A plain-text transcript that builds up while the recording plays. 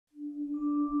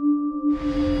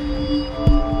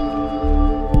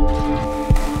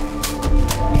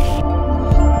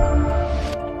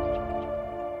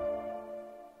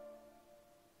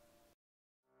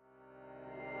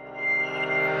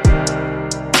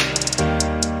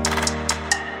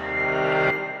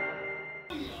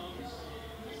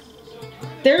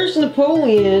there's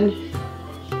Napoleon.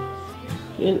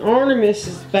 And Artemis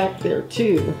is back there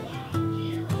too.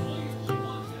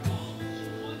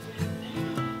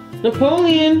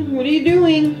 Napoleon, what are you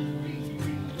doing?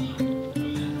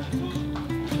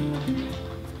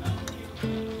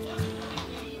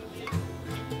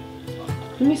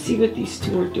 Let me see what these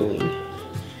two are doing.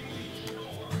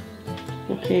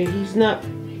 Okay, he's not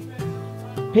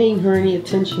paying her any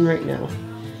attention right now.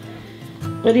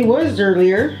 But he was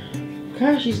earlier.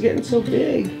 Gosh, he's getting so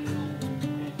big.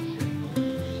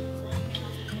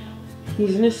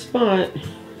 He's in his spot.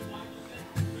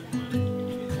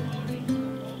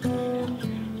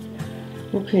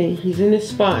 Okay, he's in his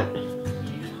spot.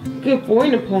 Good boy,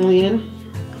 Napoleon.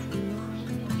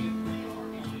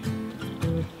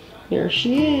 There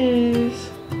she is.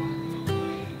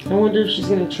 I wonder if she's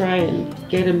gonna try and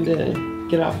get him to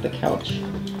get off the couch.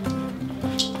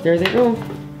 There they go.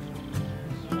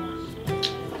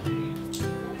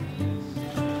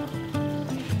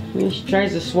 And she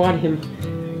tries to swat him.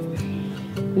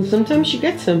 And sometimes she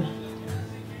gets him.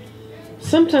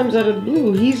 Sometimes out of the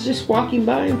blue, he's just walking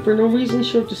by and for no reason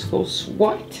she'll just go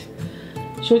swat.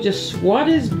 She'll just swat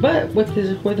his butt with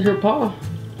her paw.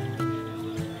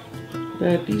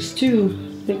 But these two,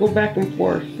 they go back and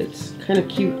forth. It's kind of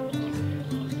cute.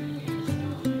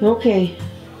 Okay.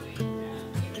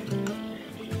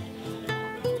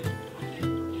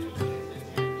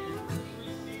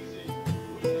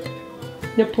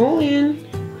 Napoleon.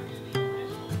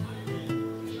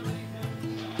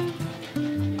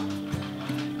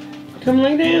 Come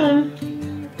lay down.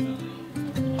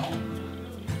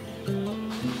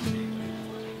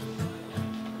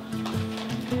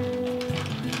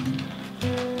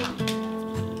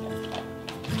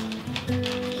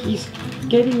 He's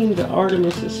getting into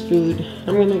Artemis's food.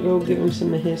 I'm gonna go give him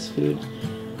some of his food.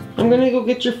 I'm gonna go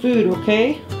get your food,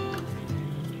 okay?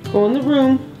 Go in the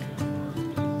room.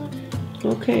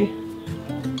 Okay.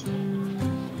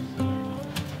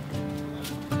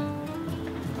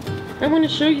 I want to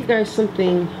show you guys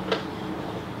something.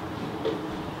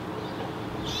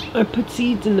 I put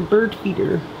seeds in the bird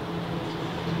feeder.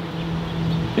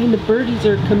 And the birdies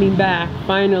are coming back,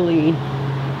 finally.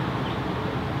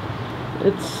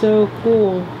 It's so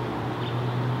cool.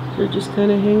 They're just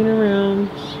kind of hanging around.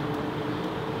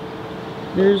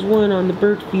 There's one on the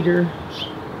bird feeder.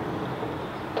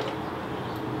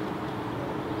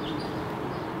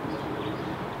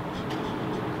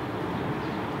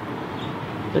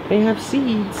 But they have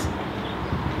seeds.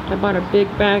 I bought a big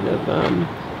bag of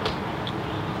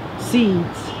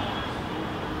seeds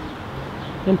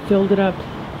and filled it up.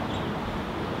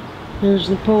 There's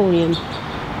Napoleon.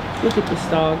 Look at this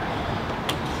dog.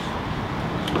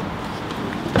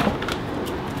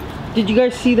 Did you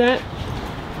guys see that?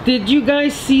 Did you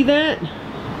guys see that?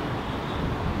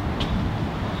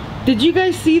 Did you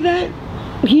guys see that?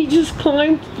 He just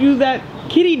climbed through that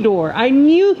kitty door. I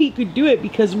knew he could do it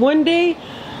because one day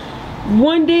I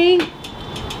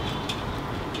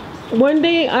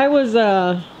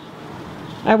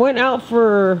went out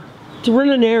to run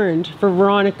an errand for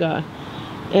Veronica,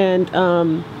 and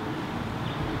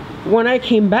when I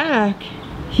came back,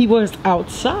 he was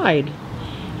outside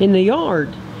in the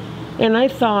yard, and I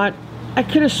thought, I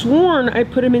could have sworn I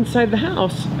put him inside the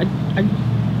house. I'm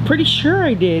pretty sure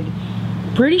I did.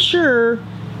 Pretty sure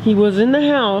he was in the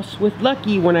house with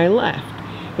Lucky when I left,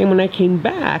 and when I came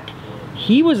back,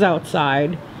 he was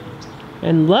outside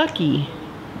and Lucky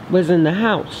was in the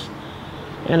house.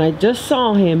 And I just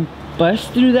saw him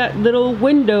bust through that little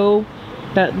window,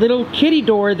 that little kitty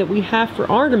door that we have for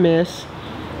Artemis.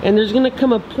 And there's gonna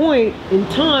come a point in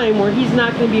time where he's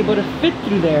not gonna be able to fit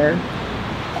through there.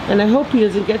 And I hope he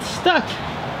doesn't get stuck.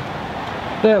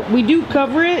 But we do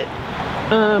cover it.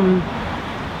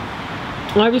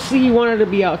 Obviously he wanted to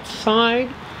be outside,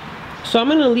 so I'm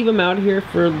gonna leave him out here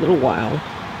for a little while.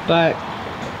 But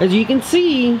as you can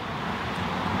see,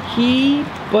 he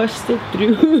busted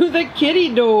through the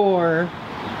kitty door.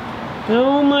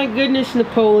 Oh my goodness,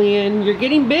 Napoleon, you're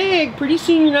getting big. Pretty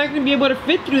soon you're not gonna be able to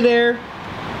fit through there.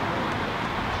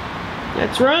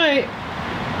 That's right.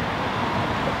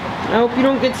 I hope you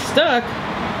don't get stuck.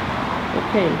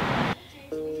 Okay.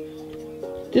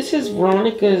 This is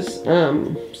Veronica's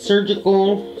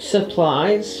surgical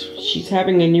supplies. She's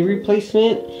having a knee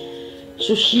replacement,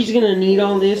 so she's gonna need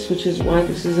all this, which is why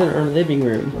this is in our living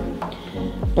room.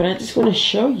 But I just want to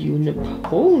show you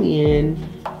Napoleon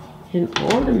and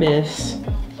Artemis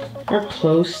are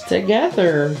close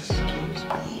together.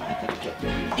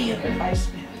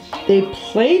 They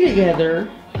play together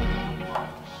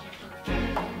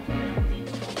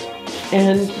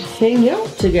and hang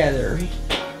out together.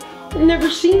 I've never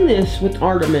seen this with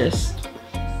Artemis.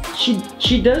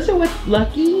 She does it with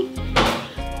Lucky,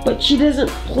 but she doesn't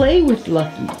play with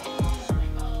Lucky.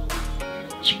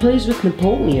 She plays with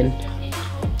Napoleon.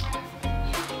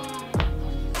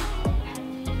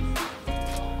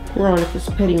 Veronica's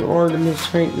petting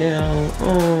Artemis right now.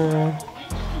 Oh,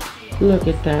 look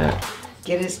at that.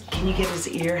 Can you get his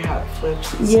ear how it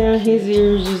flips? Yeah,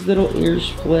 his little ears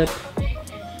flip.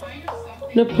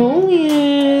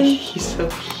 Napoleon. He's so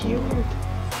cute.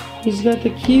 He's got the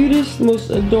cutest,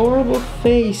 most adorable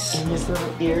face. And his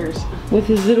little ears. With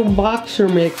his little boxer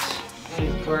mix.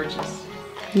 He's gorgeous.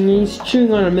 And he's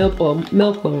chewing on a milk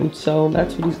bone, so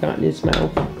that's what he's got in his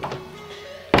mouth.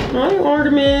 Hi,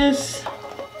 Artemis.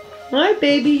 Hi,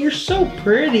 baby. You're so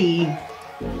pretty.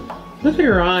 Look at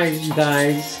her eyes, you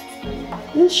guys.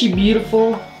 Isn't she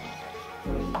beautiful?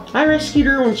 I rescued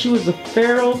her when she was a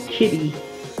feral kitty.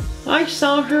 I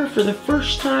saw her for the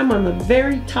first time on the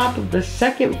very top of the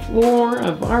 2nd floor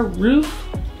of our roof.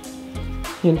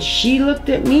 And she looked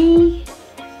at me,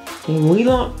 and we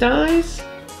locked eyes.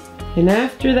 And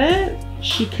after that,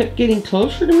 she kept getting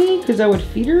closer to me because I would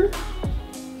feed her.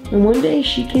 And one day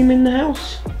she came in the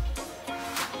house.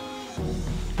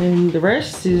 And the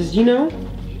rest is, you know,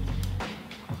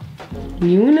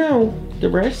 the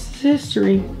rest is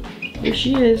history. Here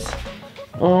she is.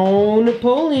 Oh,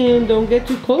 Napoleon, don't get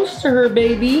too close to her,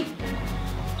 baby.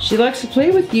 She likes to play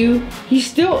with you. He's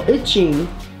still itching.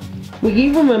 We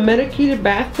gave him a medicated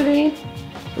bath today,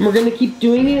 and we're gonna keep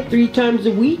doing it 3 times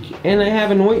a week. And I have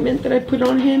an ointment that I put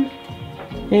on him,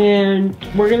 and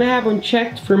we're gonna have him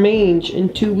checked for mange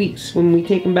in 2 weeks when we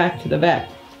take him back to the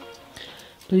vet.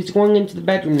 But he's going into the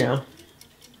bedroom now.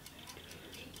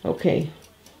 Okay.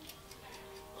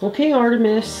 Okay,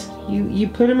 Artemis, you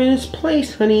put him in his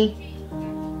place, honey.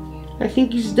 I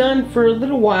think he's done for a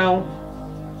little while.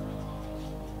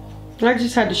 I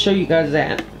just had to show you guys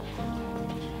that.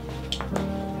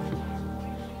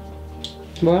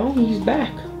 Well, he's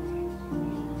back.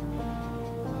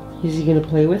 Is he gonna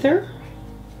play with her?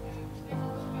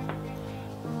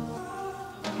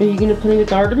 Are you gonna play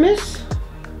with Artemis?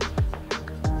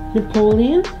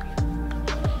 Napoleon?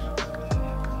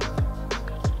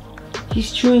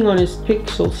 He's chewing on his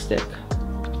pixel stick.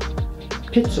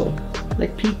 Pitzel,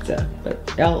 like pizza, but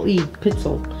L-E,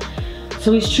 pitzel.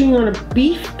 So he's chewing on a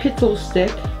beef pitzel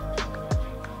stick.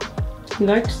 He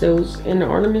likes those, and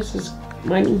Artemis is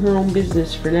minding her own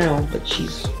business for now, but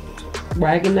she's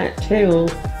wagging that tail.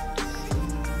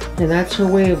 And that's her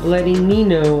way of letting me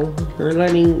know, or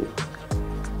letting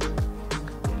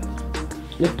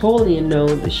Napoleon know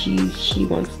that she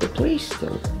wants to play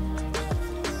still.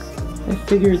 I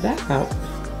figured that out.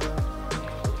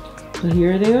 But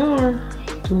here they are,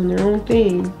 doing their own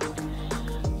thing.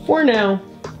 For now.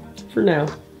 For now.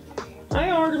 Hi,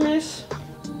 Artemis.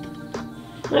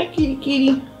 Hi, kitty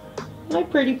kitty. Hi,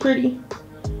 pretty pretty.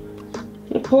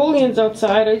 Napoleon's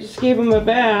outside. I just gave him a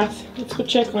bath. Let's go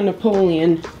check on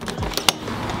Napoleon.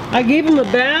 I gave him a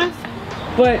bath,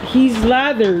 but he's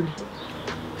lathered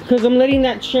because I'm letting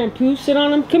that shampoo sit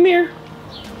on him. Come here.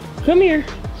 Come here.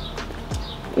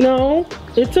 No,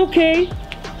 it's okay.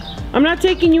 I'm not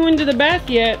taking you into the bath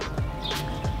yet.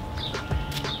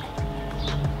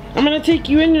 I'm gonna take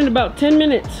you in about 10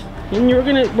 minutes, and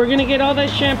we're gonna get all that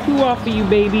shampoo off of you,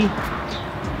 baby.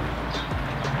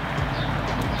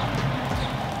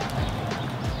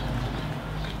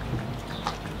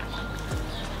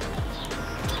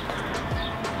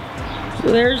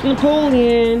 So there's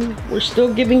Napoleon. We're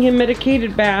still giving him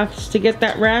medicated baths to get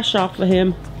that rash off of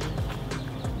him.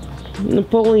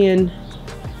 Napoleon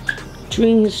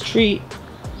chewing his treat.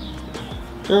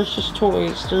 There's his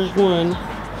toys. There's one.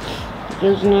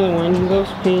 There's another one. He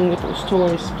loves playing with those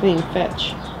toys, playing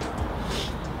fetch.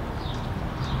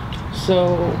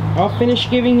 So I'll finish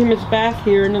giving him his bath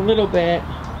here in a little bit.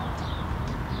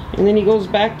 And then he goes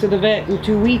back to the vet in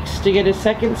 2 weeks to get his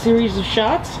 2nd series of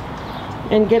shots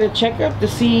and get a checkup to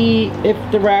see if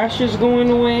the rash is going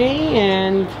away,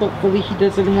 and hopefully he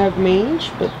doesn't have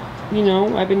mange. But you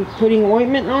know, I've been putting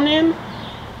ointment on him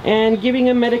and giving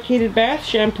him medicated bath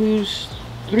shampoos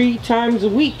 3 times a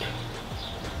week.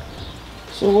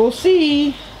 So we'll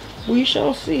see. We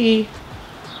shall see.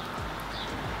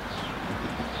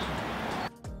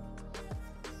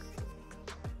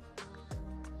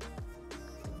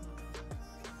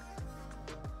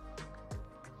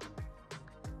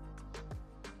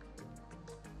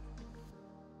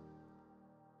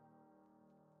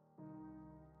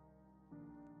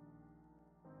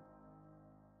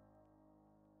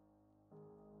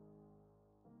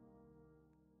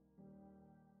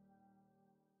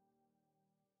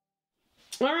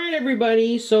 Alright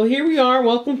everybody, so here we are.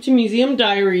 Welcome to Museum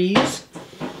Diaries.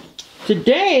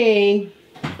 Today,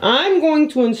 I'm going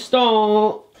to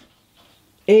install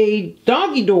a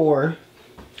doggy door.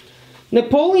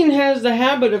 Napoleon has the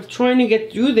habit of trying to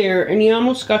get through there, and he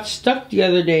almost got stuck the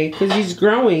other day because he's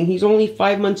growing. He's only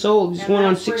 5 months old. He's going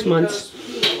on 6 months.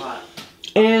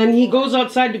 And he goes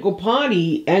outside to go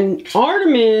potty. And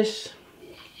Artemis,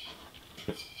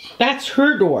 that's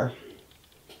her door.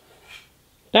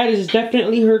 That is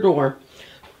definitely her door.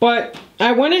 But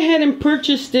I went ahead and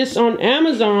purchased this on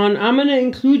Amazon. I'm going to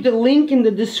include the link in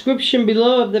the description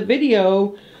below of the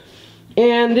video.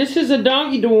 And this is a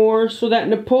doggy door so that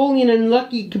Napoleon and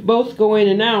Lucky could both go in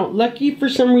and out. Lucky, for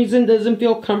some reason, doesn't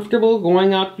feel comfortable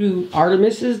going out through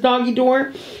Artemis's doggy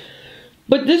door.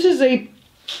 But this is a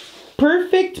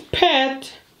perfect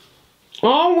pet,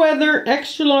 all-weather,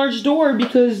 extra-large door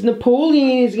because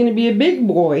Napoleon is going to be a big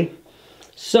boy.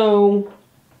 So,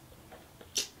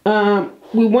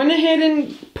 we went ahead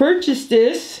and purchased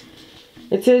this.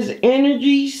 It says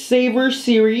Energy Saver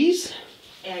Series.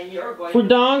 And you're going for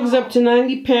dogs up to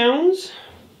 90 pounds.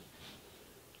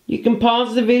 You can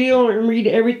pause the video and read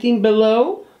everything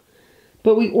below.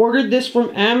 But we ordered this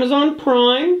from Amazon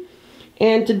Prime.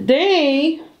 And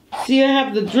today, see I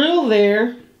have the drill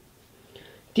there.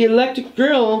 The electric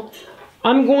drill.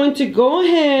 I'm going to go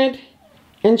ahead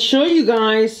and show you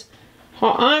guys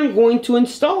how I'm going to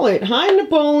install it. Hi,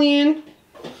 Napoleon.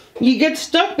 You get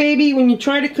stuck, baby, when you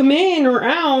try to come in or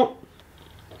out.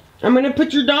 I'm going to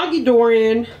put your doggy door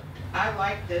in. I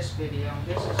like this video.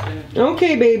 This is going to be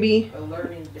okay, baby. a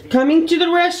learning video. Coming to the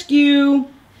rescue.